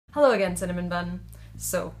Hello again, Cinnamon Bun.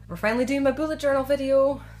 So, we're finally doing my bullet journal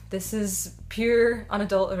video. This is pure,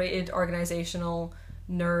 unadulterated, organisational,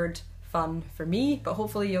 nerd fun for me, but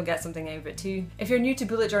hopefully you'll get something out of it too. If you're new to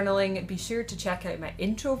bullet journaling, be sure to check out my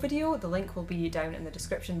intro video. The link will be down in the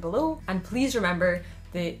description below. And please remember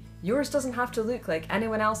that yours doesn't have to look like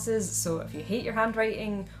anyone else's, so if you hate your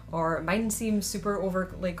handwriting or mine seems super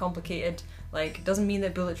overly complicated, like, doesn't mean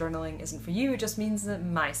that bullet journaling isn't for you, it just means that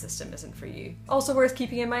my system isn't for you. Also worth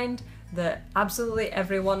keeping in mind that absolutely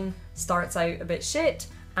everyone starts out a bit shit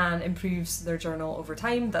and improves their journal over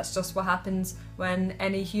time. That's just what happens when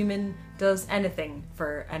any human does anything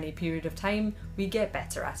for any period of time. We get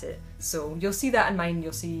better at it. So you'll see that in mine,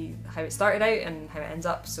 you'll see how it started out and how it ends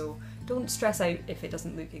up, so don't stress out if it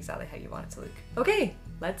doesn't look exactly how you want it to look. Okay,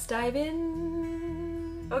 let's dive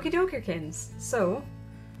in. Okie dokers. So,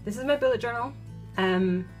 this is my bullet journal.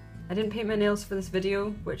 I didn't paint my nails for this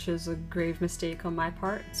video, which is a grave mistake on my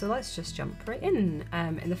part, so let's just jump right in.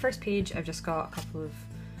 In the first page I've just got a couple of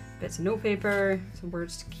bits of notepaper, some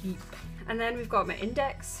words to keep, and then we've got my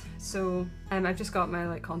index. So I've just got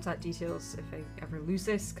my contact details if I ever lose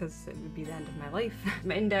this, because it would be the end of my life.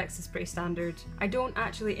 My index is pretty standard. I don't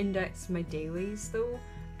actually index my dailies though,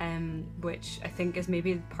 which I think is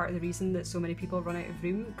maybe part of the reason that so many people run out of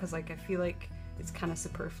room, because I feel like it's kind of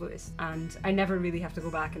superfluous and I never really have to go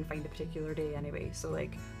back and find a particular day anyway, so I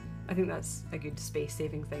think that's a good space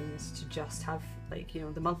saving thing, is to just have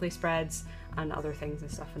the monthly spreads and other things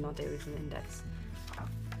and stuff and not dailies in the index.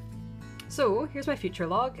 So here's my future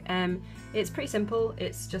log. It's pretty simple.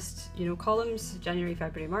 It's just columns, January,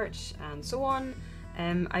 February, March and so on.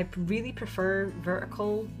 I really prefer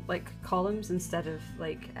vertical columns instead of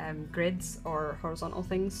grids or horizontal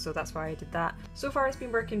things, so that's why I did that. So far it's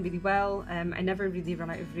been working really well. I never really run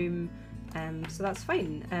out of room, so that's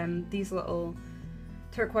fine. These little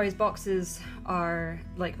turquoise boxes are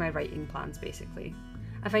like my writing plans basically.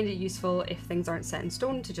 I find it useful if things aren't set in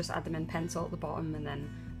stone to just add them in pencil at the bottom, and then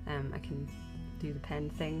I can do the pen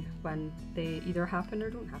thing when they either happen or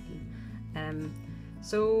don't happen.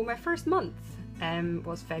 So my first month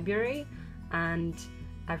was February, and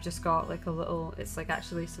I've just got a little, it's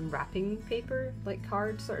actually some wrapping paper,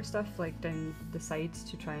 card sort of stuff down the sides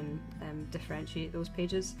to try and differentiate those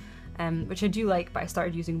pages, which I do like, but I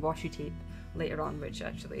started using washi tape later on, which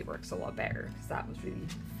actually works a lot better, because that was really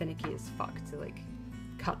finicky as fuck to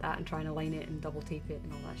cut that and try and align it and double tape it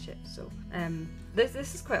and all that shit. So this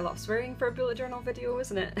is quite a lot of swearing for a bullet journal video,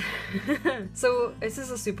 isn't it? So this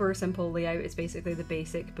is a super simple layout. It's basically the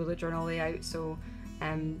basic bullet journal layout. So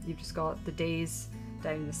you've just got the days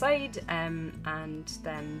down the side, and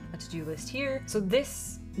then a to-do list here. So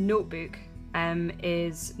this notebook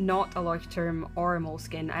is not a Leuchtturm or a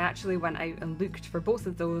Moleskine. I actually went out and looked for both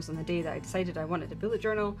of those on the day that I decided I wanted a bullet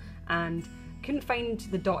journal, and couldn't find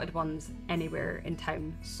the dotted ones anywhere in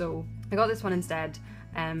town, so I got this one instead.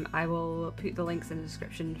 I will put the links in the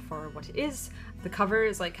description for what it is. The cover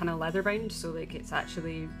is kind of leather bound, so it's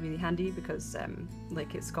actually really handy, because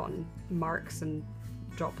it's gotten marks and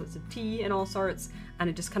droplets of tea and all sorts, and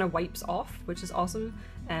it just kind of wipes off, which is awesome,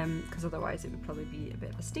 because otherwise it would probably be a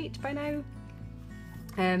bit of a state by now.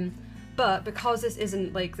 But because this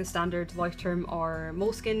isn't the standard Leuchtturm or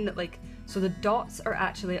Moleskine, so the dots are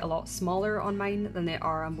actually a lot smaller on mine than they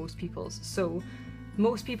are on most people's. So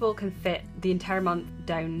most people can fit the entire month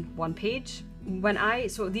down one page.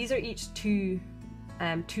 So these are each two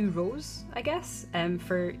rows, I guess,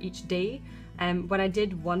 for each day. When I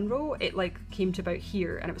did one row, it came to about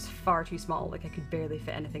here, and it was far too small. I could barely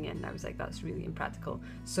fit anything in. I was like, that's really impractical.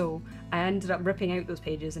 So I ended up ripping out those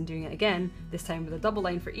pages and doing it again, this time with a double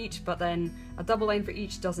line for each, but then a double line for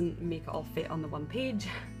each doesn't make it all fit on the one page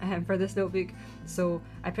for this notebook. So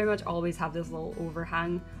I pretty much always have this little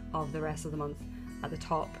overhang of the rest of the month at the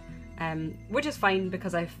top, which is fine,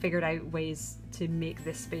 because I've figured out ways to make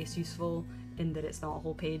this space useful in that it's not a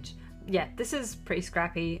whole page. Yeah, this is pretty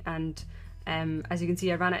scrappy, and as you can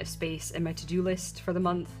see, I ran out of space in my to-do list for the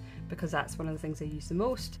month, because that's one of the things I use the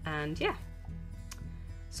most, and yeah.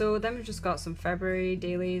 So then we've just got some February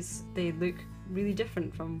dailies. They look really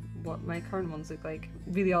different from what my current ones look like.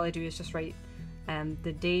 Really all I do is just write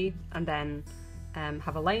the day, and then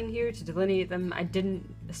have a line here to delineate them. I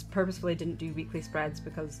purposefully didn't do weekly spreads,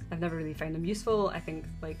 because I've never really found them useful. I think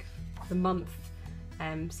the month,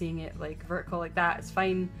 seeing it vertical like that is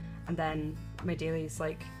fine, and then my dailies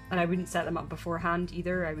and I wouldn't set them up beforehand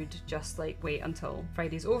either. I would just wait until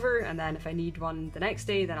Friday's over, and then if I need one the next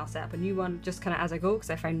day, then I'll set up a new one, just kind of as I go, because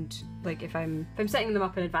I found if I'm setting them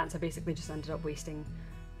up in advance, I basically just ended up wasting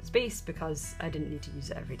space, because I didn't need to use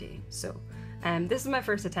it every day. So this is my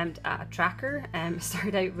first attempt at a tracker. I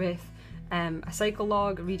started out with a cycle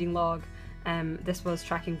log, a reading log. This was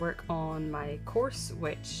tracking work on my course,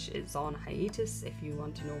 which is on hiatus. If you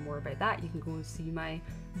want to know more about that, you can go and see my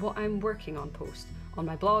what I'm working on post on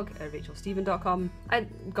my blog at rachelsteven.com. I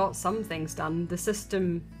got some things done. The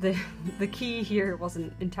system, the key here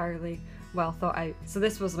wasn't entirely well thought out. So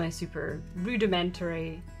this was my super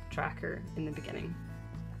rudimentary tracker in the beginning.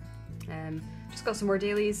 Just got some more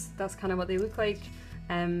dailies. That's kind of what they look like.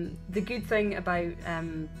 The good thing about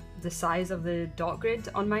the size of the dot grid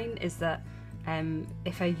on mine is that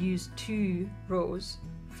if I use 2 rows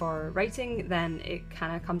for writing, then it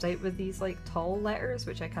kind of comes out with these like tall letters,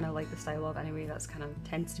 which I kind of like the style of anyway. That's kind of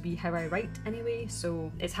tends to be how I write anyway,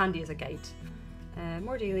 so it's handy as a guide.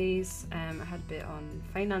 More dailies. I had a bit on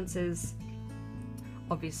finances.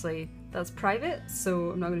 Obviously that's private,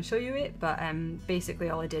 so I'm not going to show you it, but basically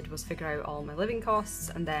all I did was figure out all my living costs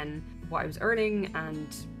and then what I was earning and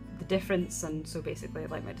the difference, and so basically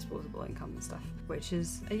like my disposable income and stuff, which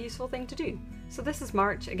is a useful thing to do. So this is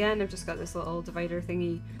March. Again, I've just got this little divider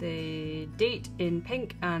thingy, the date in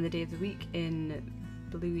pink and the day of the week in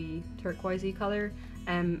bluey turquoisey colour.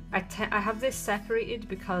 I have this separated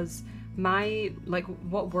because my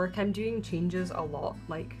what work I'm doing changes a lot,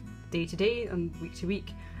 like day to day and week to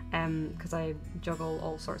week, because I juggle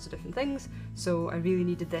all sorts of different things, so I really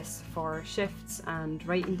needed this for shifts and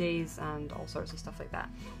writing days and all sorts of stuff like that.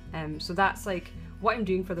 So that's like what I'm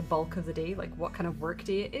doing for the bulk of the day, like what kind of work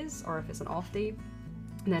day it is, or if it's an off day,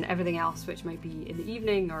 and then everything else which might be in the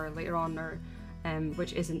evening or later on, or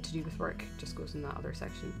which isn't to do with work, just goes in that other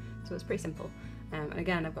section. So it's pretty simple. And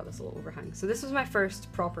again, I've got this little overhang. So this was my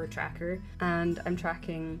first proper tracker, and I'm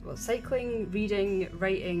tracking cycling, reading,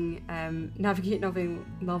 writing, navigate,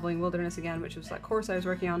 noveling wilderness again, which was that course I was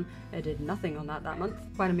working on. I did nothing on that month.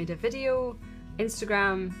 When I made a video,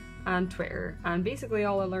 Instagram, and Twitter, and basically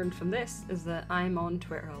all I learned from this is that I'm on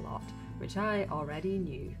Twitter a lot, which I already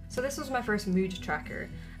knew. So this was my first mood tracker,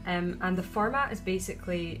 and the format is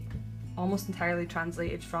basically almost entirely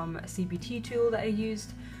translated from a CBT tool that I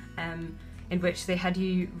used, in which they had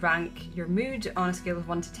you rank your mood on a scale of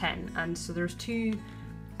 1 to 10, and so there's 2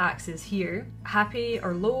 axes here, happy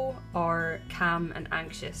or low, or calm and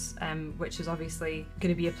anxious, which is obviously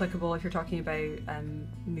going to be applicable if you're talking about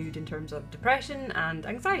mood in terms of depression and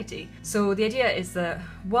anxiety. So the idea is that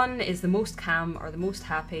 1 is the most calm or the most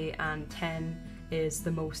happy, and 10 is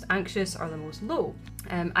the most anxious or the most low.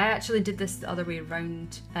 I actually did this the other way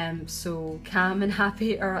around, so calm and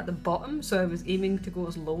happy are at the bottom, so I was aiming to go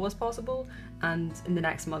as low as possible, and in the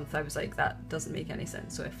next month I was like, that doesn't make any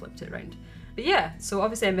sense, so I flipped it around. But yeah, so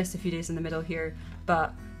obviously I missed a few days in the middle here,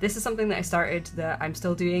 but this is something that I started that I'm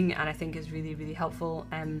still doing and I think is really, really helpful.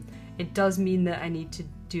 It does mean that I need to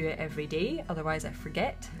do it every day, otherwise I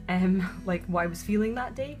forget like what I was feeling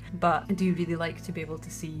that day, but I do really like to be able to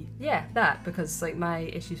see, yeah, that, because like my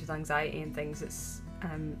issues with anxiety and things, it's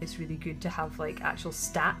really good to have like actual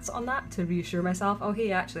stats on that to reassure myself, oh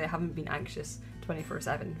hey, actually I haven't been anxious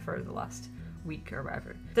 24/7 for the last week or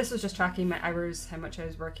whatever. This was just tracking my hours, how much I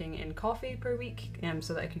was working in coffee per week,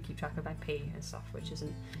 so that I could keep track of my pay and stuff, which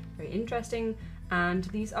isn't very interesting. And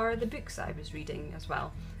these are the books that I was reading as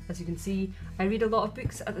well. As you can see, I read a lot of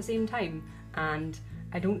books at the same time, and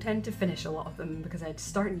I don't tend to finish a lot of them because I had to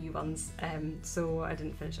start new ones, so I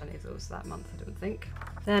didn't finish any of those that month, I don't think.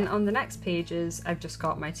 Then on the next pages, I've just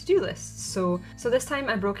got my to-do lists. So this time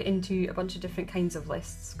I broke it into a bunch of different kinds of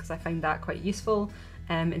lists because I find that quite useful.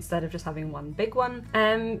 Instead of just having one big one.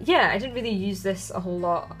 Yeah, I didn't really use this a whole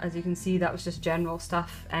lot. As you can see, that was just general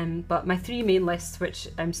stuff. But my 3 main lists, which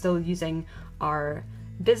I'm still using, are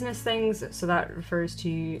business things. So that refers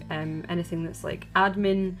to anything that's like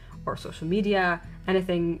admin or social media,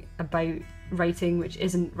 anything about writing which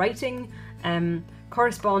isn't writing.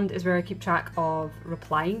 Correspond is where I keep track of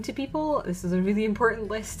replying to people. This is a really important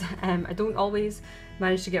list. I don't always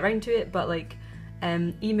manage to get around to it, but like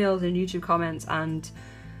emails and YouTube comments and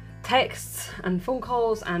texts and phone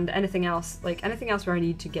calls and anything else where I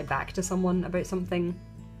need to get back to someone about something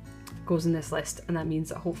goes in this list, and that means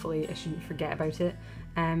that hopefully I shouldn't forget about it.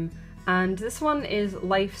 And this one is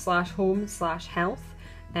life/home/health.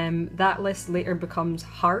 That list later becomes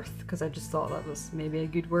hearth because I just thought that was maybe a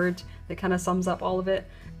good word that kind of sums up all of it.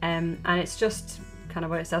 And it's just kind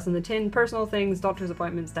of what it says on the tin: personal things, doctor's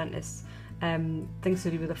appointments, dentists, things to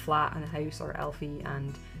do with the flat and the house or Elfie,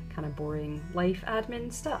 and kind of boring life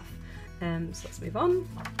admin stuff. So let's move on.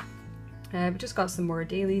 We've just got some more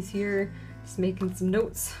dailies here, just making some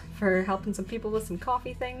notes for helping some people with some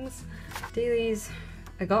coffee things. Dailies.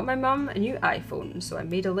 I got my mum a new iPhone, so I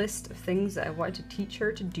made a list of things that I wanted to teach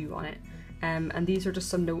her to do on it. And these are just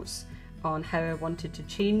some notes on how I wanted to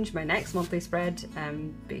change my next monthly spread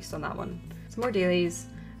based on that one. Some more dailies.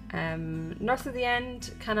 North of the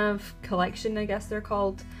End kind of collection, I guess they're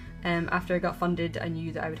called. After I got funded, I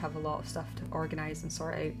knew that I would have a lot of stuff to organise and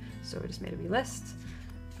sort out, so I just made a wee list.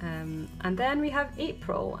 And then we have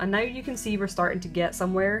April, and now you can see we're starting to get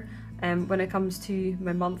somewhere when it comes to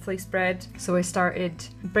my monthly spread. So I started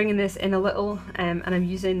bringing this in a little, and I'm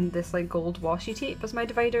using this like gold washi tape as my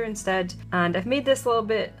divider instead. And I've made this a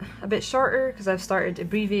bit shorter because I've started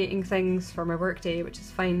abbreviating things for my workday, which is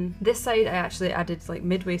fine. This side I actually added like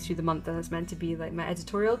midway through the month, and it's meant to be like my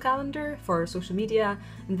editorial calendar for social media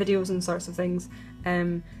and videos and sorts of things.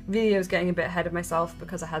 Really I was getting a bit ahead of myself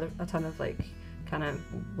because I had a ton of like kind of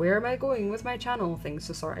where am I going with my channel things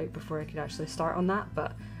to sort out before I could actually start on that,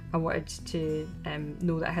 but I wanted to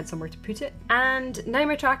know that I had somewhere to put it. And now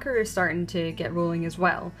my tracker is starting to get rolling as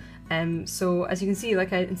well. So as you can see,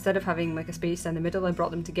 like instead of having like a space in the middle, I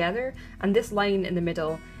brought them together, and this line in the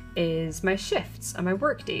middle is my shifts and my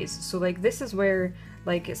work days. So like this is where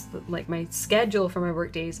like it's like my schedule for my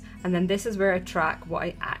work days, and then this is where I track what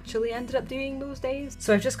I actually ended up doing those days.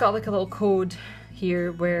 So I've just got like a little code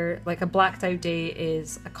here where like a blacked out day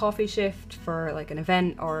is a coffee shift for like an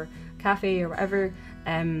event or cafe or whatever.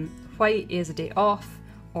 White is a day off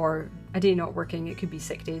or a day not working. It could be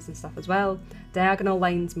sick days and stuff as well. Diagonal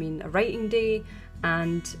lines mean a writing day,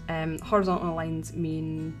 and horizontal lines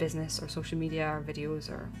mean business or social media or videos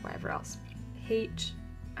or whatever else. H,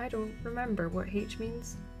 I don't remember what H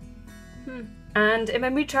means. And in my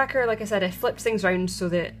mood tracker, like I said, I flipped things around so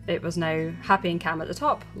that it was now happy and calm at the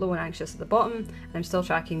top, low and anxious at the bottom, and I'm still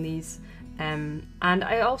tracking these. And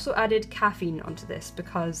I also added caffeine onto this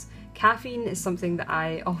because caffeine is something that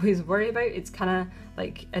I always worry about. It's kind of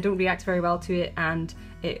like I don't react very well to it, and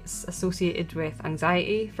it's associated with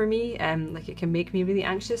anxiety for me. Like it can make me really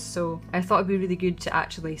anxious, so I thought it'd be really good to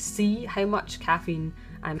actually see how much caffeine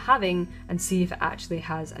I'm having and see if it actually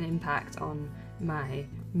has an impact on my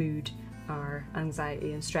mood or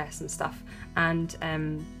anxiety and stress and stuff. And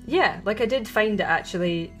yeah, like I did find that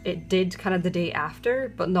actually it did kind of the day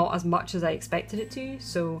after, but not as much as I expected it to,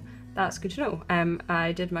 so that's good to know.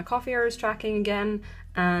 I did my coffee hours tracking again,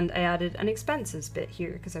 and I added an expenses bit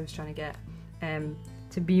here because I was trying to get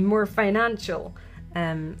to be more financial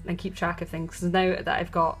and keep track of things. So now that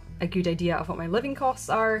I've got a good idea of what my living costs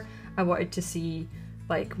are, I wanted to see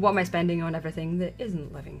like what am I spending on everything that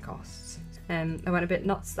isn't living costs. I went a bit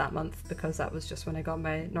nuts that month because that was just when I got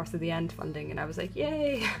my North of the End funding, and I was like,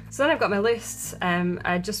 yay! So then I've got my lists.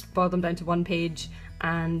 I just boiled them down to one page,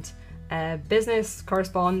 and business,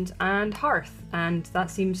 correspond, and hearth, and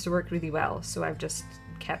that seems to work really well. So I've just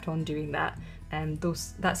kept on doing that.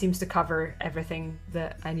 That seems to cover everything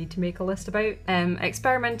that I need to make a list about. I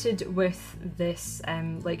experimented with this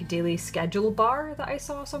like daily schedule bar that I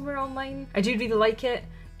saw somewhere online. I do really like it.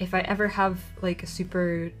 If I ever have like a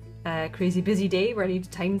super crazy busy day where I need to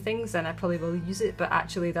time things, then I probably will use it, but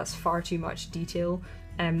actually that's far too much detail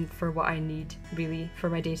for what I need really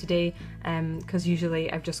for my day-to-day, because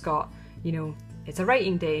usually I've just got, you know, it's a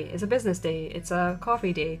writing day, it's a business day, it's a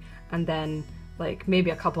coffee day, and then like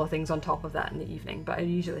maybe a couple of things on top of that in the evening, but I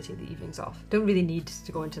usually take the evenings off. Don't really need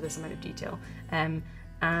to go into this amount of detail.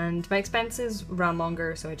 And my expenses ran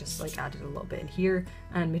longer, so I just like added a little bit in here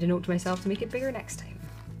and made a note to myself to make it bigger next time.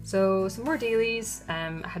 So some more dailies.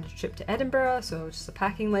 I had a trip to Edinburgh, so just a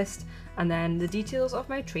packing list, and then the details of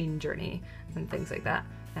my train journey and things like that.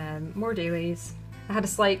 More dailies. I had a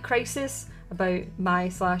slight crisis about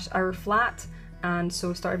my/our flat, and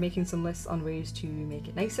so started making some lists on ways to make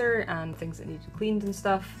it nicer and things that needed cleaned and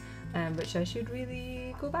stuff, which I should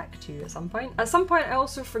really go back to at some point. At some point I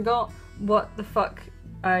also forgot what the fuck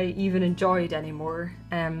I even enjoyed anymore.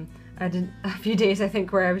 I did a few days, I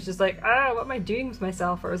think, where I was just like, what am I doing with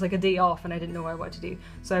myself? Or it was like a day off and I didn't know what to do.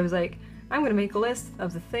 So I was like, I'm gonna make a list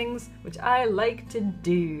of the things which I like to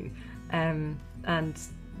do. And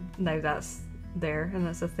now that's there, and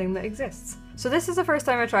that's a thing that exists. So this is the first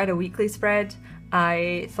time I tried a weekly spread.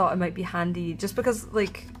 I thought it might be handy just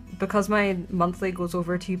because my monthly goes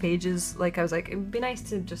over 2 pages. Like I was like, it would be nice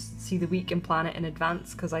to just see the week and plan it in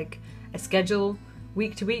advance, because like I schedule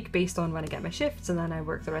week to week based on when I get my shifts, and then I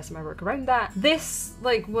work the rest of my work around that. This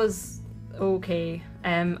like was okay.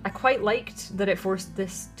 I quite liked that it forced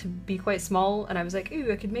this to be quite small, and I was like,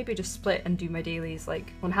 ooh, I could maybe just split and do my dailies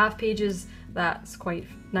like on half pages. That's quite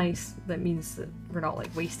nice. That means that we're not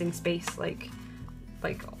like wasting space, like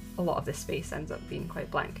a lot of this space ends up being quite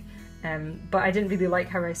blank. But I didn't really like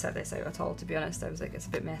how I set this out at all, to be honest. I was like, it's a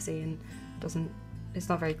bit messy and doesn't it's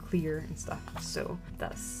not very clear and stuff. So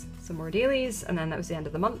that's some more dailies, and then that was the end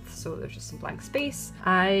of the month, so there's just some blank space.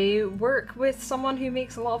 I work with someone who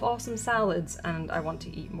makes a lot of awesome salads, and I want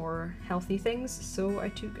to eat more healthy things, so I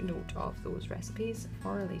took a note of those recipes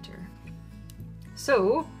for later.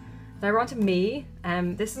 So now we're on to May.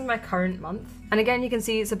 This is my current month, and again you can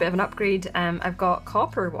see it's a bit of an upgrade. I've got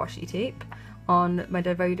copper washi tape on my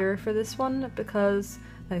divider for this one because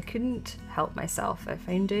I couldn't help myself. I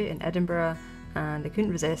found it in Edinburgh and I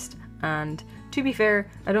couldn't resist, and to be fair,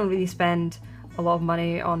 I don't really spend a lot of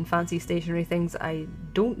money on fancy stationery things I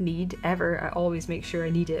don't need ever. I always make sure I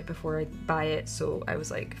need it before I buy it, so I was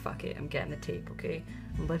like, fuck it, I'm getting the tape, okay?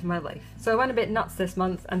 I'm living my life. So I went a bit nuts this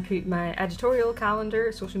month and put my editorial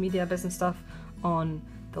calendar, social media, business stuff on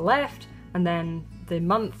the left, and then the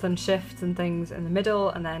month and shifts and things in the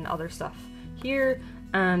middle, and then other stuff here,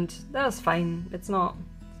 and that was fine. It's not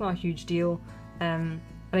a huge deal.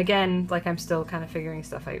 And again, like, I'm still kind of figuring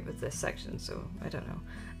stuff out with this section, so I don't know.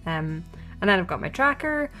 And then I've got my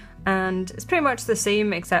tracker, and it's pretty much the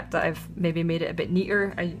same except that I've maybe made it a bit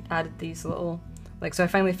neater. I added these little, like, so I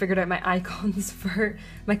finally figured out my icons for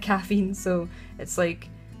my caffeine, so it's like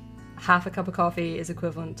half a cup of coffee is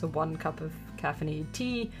equivalent to 1 cup of caffeinated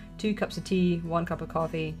tea, 2 cups of tea, 1 cup of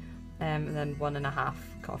coffee, and then 1.5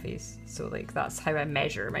 coffees. So like that's how I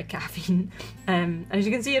measure my caffeine. And as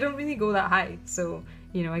you can see, I don't really go that high, so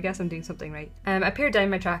you know, I guess I'm doing something right. I pared down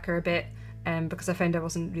my tracker a bit because I found I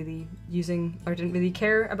wasn't really using, or didn't really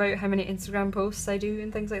care about how many Instagram posts I do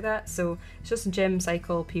and things like that. So it's just gym,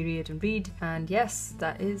 cycle, period, and read. And yes,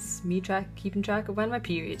 that is me keeping track of when my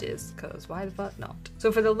period is, because why the fuck not?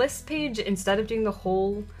 So for the list page, instead of doing the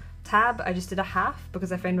whole tab, I just did a half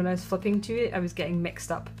because I found when I was flipping to it, I was getting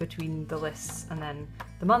mixed up between the lists and then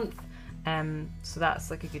the month. So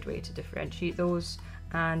that's like a good way to differentiate those.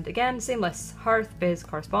 And again, same lists: hearth, biz,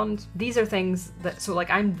 correspond. These are things that, so like,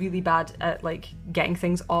 I'm really bad at like getting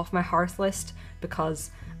things off my hearth list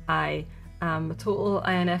because I am a total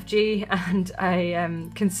INFJ, and I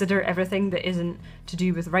consider everything that isn't to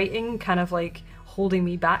do with writing kind of like holding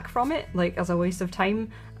me back from it, like as a waste of time.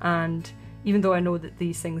 And even though I know that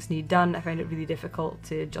these things need done, I find it really difficult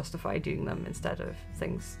to justify doing them instead of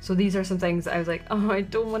things. So these are some things that I was like, oh, I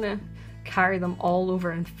don't want to carry them all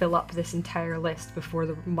over and fill up this entire list before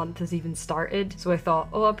the month has even started. So I thought,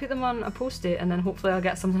 oh, I'll put them on a post-it and then hopefully I'll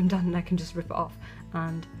get some of them done and I can just rip it off.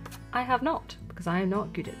 And I have not, because I am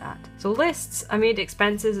not good at that. So lists, I made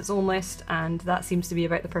expenses its own list, and that seems to be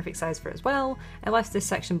about the perfect size for it as well. I left this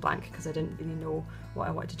section blank because I didn't really know what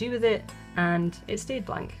I wanted to do with it, and it stayed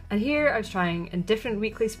blank. And here I was trying a different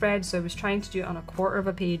weekly spread, so I was trying to do it on a quarter of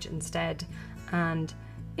a page instead, and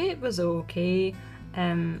it was okay.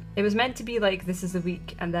 It was meant to be like, this is the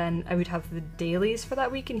week, and then I would have the dailies for that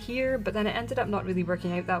week in here, but then it ended up not really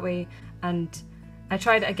working out that way, and I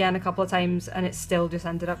tried it again a couple of times and it still just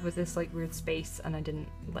ended up with this like weird space, and I didn't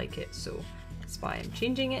like it, so that's why I'm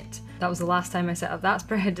changing it. That was the last time I set up that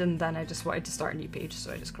spread, and then I just wanted to start a new page,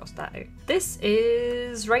 so I just crossed that out. This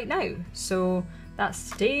is right now, so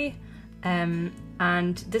that's today, and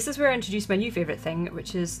this is where I introduced my new favourite thing,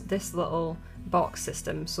 which is this little box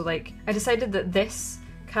system. So like, I decided that this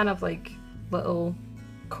kind of like little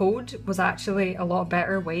code was actually a lot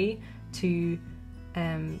better way to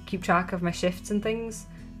keep track of my shifts and things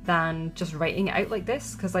than just writing it out like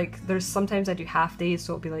this, because like there's sometimes I do half days,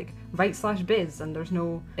 so it'll be like write/biz, and there's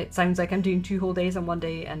no, it sounds like I'm doing 2 whole days on one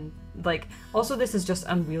day, and like also this is just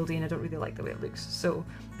unwieldy and I don't really like the way it looks. So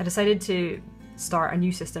I decided to start a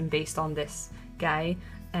new system based on this guy,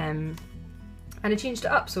 and I changed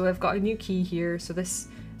it up. So I've got a new key here.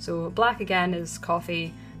 So black again is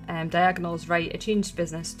coffee, diagonal is right. I changed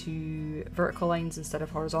business to vertical lines instead of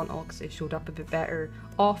horizontal because it showed up a bit better.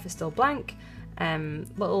 Off is still blank.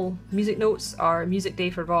 Little music notes are music day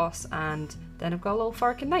for Ross, and then I've got a little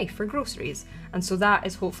fork and knife for groceries. And so that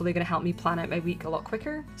is hopefully going to help me plan out my week a lot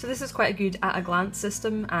quicker. So this is quite a good at a glance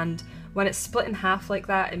system, and when it's split in half like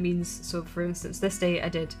that, it means, so for instance this day I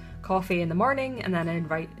did coffee in the morning, and then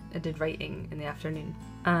I did writing in the afternoon,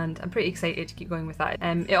 and I'm pretty excited to keep going with that.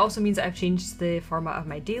 It also means that I've changed the format of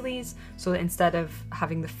my dailies, so that instead of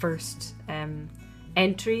having the first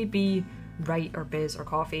entry be write or biz or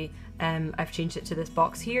coffee, I've changed it to this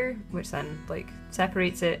box here, which then like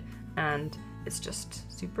separates it, and it's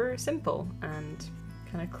just super simple and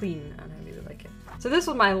kind of clean, and I really like it. So this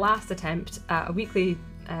was my last attempt at a weekly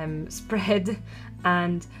spread,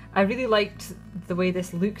 and I really liked the way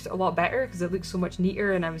this looked a lot better because it looked so much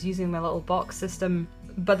neater, and I was using my little box system.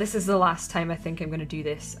 But this is the last time I think I'm going to do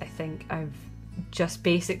this. I think I've just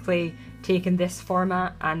basically taken this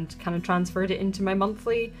format and kind of transferred it into my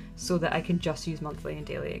monthly so that I can just use monthly and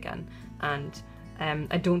daily again. And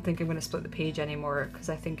I don't think I'm going to split the page anymore because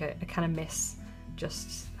I think I kind of miss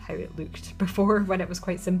just how it looked before when it was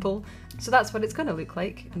quite simple. So that's what it's going to look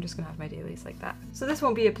like. I'm just going to have my dailies like that. So this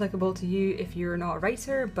won't be applicable to you if you're not a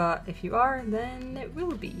writer, but if you are, then it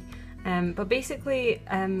will be. But basically,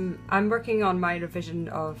 I'm working on my revision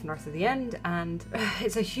of North of the End, and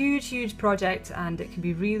it's a huge project, and it can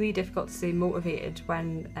be really difficult to stay motivated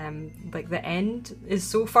when like the end is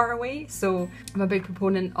so far away. So I'm a big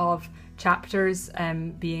proponent of chapters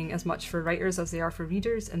being as much for writers as they are for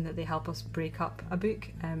readers, and that they help us break up a book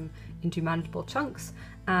into manageable chunks.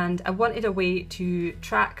 And I wanted a way to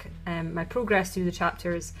track my progress through the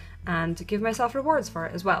chapters and give myself rewards for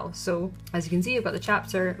it as well. So as you can see, I've got the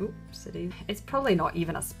chapter, oops, it's probably not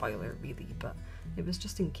even a spoiler really, but it was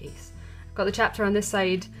just in case. I've got the chapter on this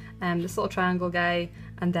side, this little triangle guy,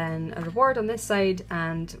 and then a reward on this side,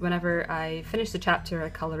 and whenever I finish the chapter I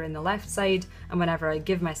colour in the left side, and whenever I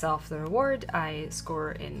give myself the reward I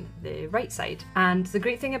score in the right side. And the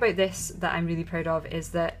great thing about this that I'm really proud of is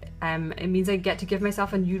that it means I get to give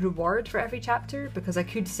myself a new reward for every chapter, because I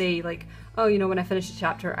could say like, oh, you know, when I finish a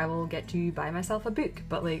chapter I will get to buy myself a book,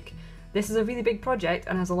 but like this is a really big project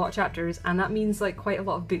and has a lot of chapters, and that means like quite a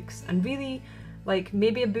lot of books, and really like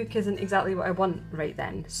maybe a book isn't exactly what I want right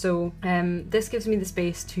then. So this gives me the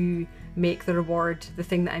space to make the reward the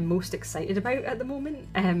thing that I'm most excited about at the moment,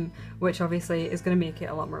 which obviously is going to make it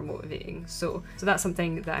a lot more motivating. So that's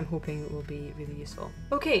something that I'm hoping will be really useful.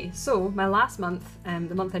 Okay, so my last month,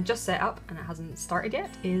 the month I just set up and it hasn't started yet,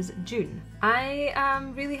 is June. I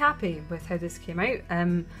am really happy with how this came out,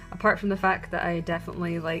 apart from the fact that I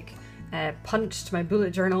definitely like punched my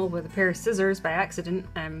bullet journal with a pair of scissors by accident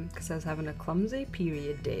because I was having a clumsy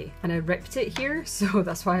period day, and I ripped it here, so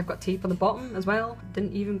that's why I've got tape on the bottom as well.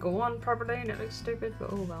 Didn't even go on properly and it looks stupid, but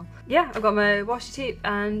oh well. Yeah, I've got my washi tape,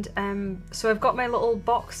 and so I've got my little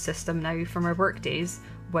box system now for my work days,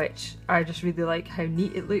 which I just really like how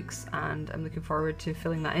neat it looks, and I'm looking forward to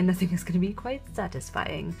filling that in. I think it's going to be quite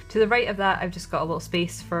satisfying. To the right of that I've just got a little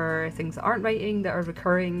space for things that aren't writing, that are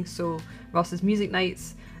recurring, so Ross's music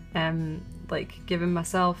nights, like giving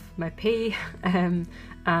myself my pay and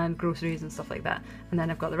groceries and stuff like that. And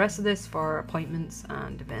then I've got the rest of this for appointments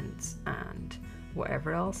and events and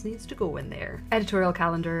whatever else needs to go in there. Editorial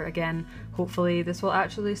calendar again. Hopefully this will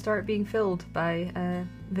actually start being filled by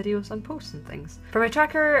videos and posts and things. For my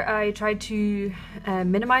tracker I tried to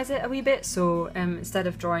minimize it a wee bit, so instead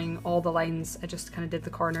of drawing all the lines I just kind of did the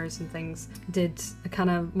corners and things. Did a kind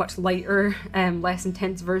of much lighter, less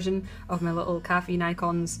intense version of my little caffeine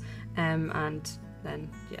icons, and then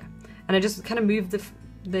yeah. And I just kind of moved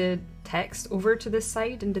the text over to this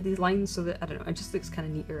side and did these lines so that, I don't know, it just looks kind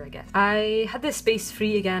of neater I guess. I had this space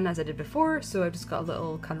free again as I did before, so I've just got a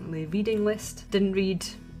little currently reading list. Didn't read,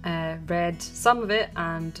 read some of it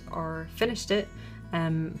or finished it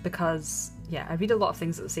because yeah, I read a lot of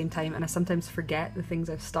things at the same time and I sometimes forget the things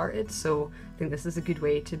I've started, so I think this is a good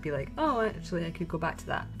way to be like, oh actually I could go back to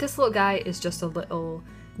that. This little guy is just a little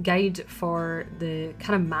guide for the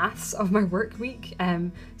kind of maths of my work week.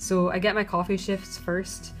 So I get my coffee shifts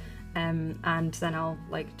first, and then I'll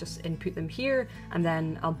like just input them here, and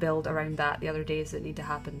then I'll build around that the other days that need to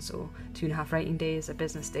happen. So 2.5 writing days, a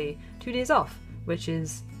business day, 2 days off, which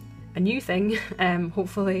is a new thing.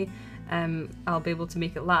 Hopefully I'll be able to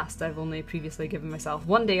make it last. I've only previously given myself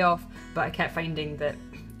 1 day off, but I kept finding that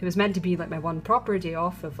it was meant to be like my one proper day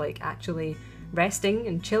off of like actually resting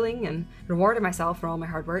and chilling and rewarding myself for all my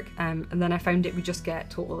hard work, and then I found it would just get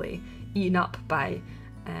totally eaten up by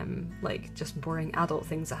like just boring adult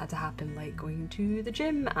things that had to happen, like going to the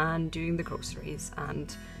gym and doing the groceries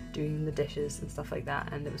and doing the dishes and stuff like that,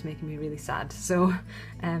 and it was making me really sad. So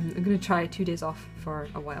I'm going to try 2 days off for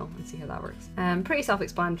a while and see how that works. Pretty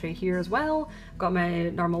self-explanatory here as well. Got my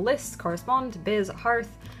normal list, correspond, biz,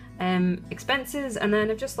 hearth, expenses, and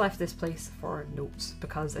then I've just left this place for notes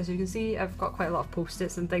because as you can see I've got quite a lot of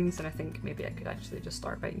post-its and things, and I think maybe I could actually just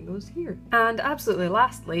start writing those here. And absolutely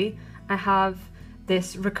lastly I have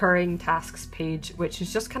this recurring tasks page, which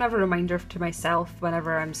is just kind of a reminder to myself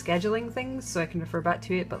whenever I'm scheduling things so I can refer back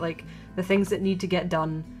to it, but like the things that need to get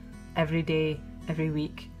done every day, every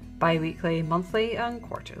week, bi-weekly, monthly and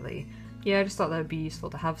quarterly. Yeah, I just thought that would be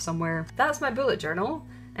useful to have somewhere. That's my bullet journal.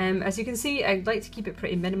 As you can see, I'd like to keep it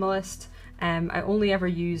pretty minimalist. I only ever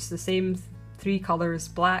use the same 3 colours,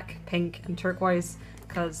 black, pink and turquoise,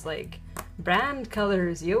 because like brand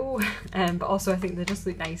colours, yo! But also I think they just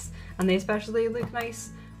look nice, and they especially look nice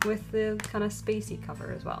with the kind of spacey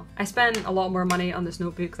cover as well. I spent a lot more money on this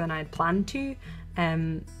notebook than I had planned to,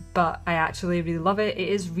 but I actually really love it. It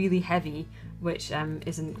is really heavy, which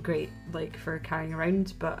isn't great like for carrying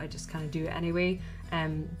around, but I just kind of do it anyway.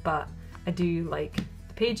 But I do like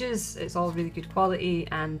the pages, it's all really good quality,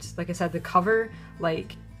 and like I said, the cover,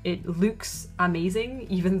 like, it looks amazing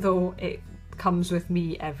even though it comes with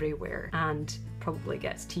me everywhere and probably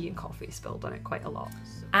gets tea and coffee spilled on it quite a lot.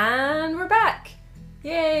 And we're back!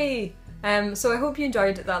 Yay! So I hope you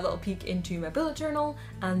enjoyed that little peek into my bullet journal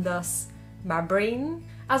and thus my brain.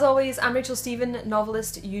 As always, I'm Rachael Stephen,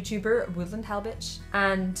 novelist, YouTuber, Woodland Hellbitch,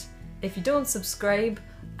 and if you don't subscribe,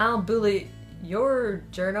 I'll bullet your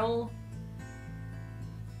journal.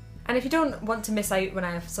 And if you don't want to miss out when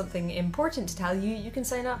I have something important to tell you, you can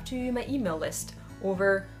sign up to my email list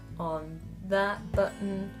over on that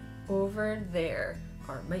button over there,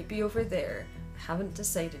 or it might be over there. I haven't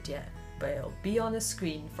decided yet, but it'll be on the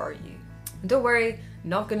screen for you. And don't worry, I'm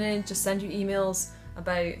not gonna just send you emails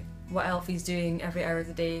about what Elfie's doing every hour of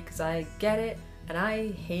the day, because I get it and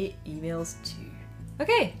I hate emails too.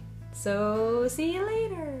 Okay, so see you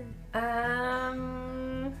later.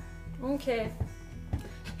 Okay.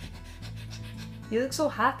 You look so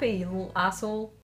happy, you little asshole.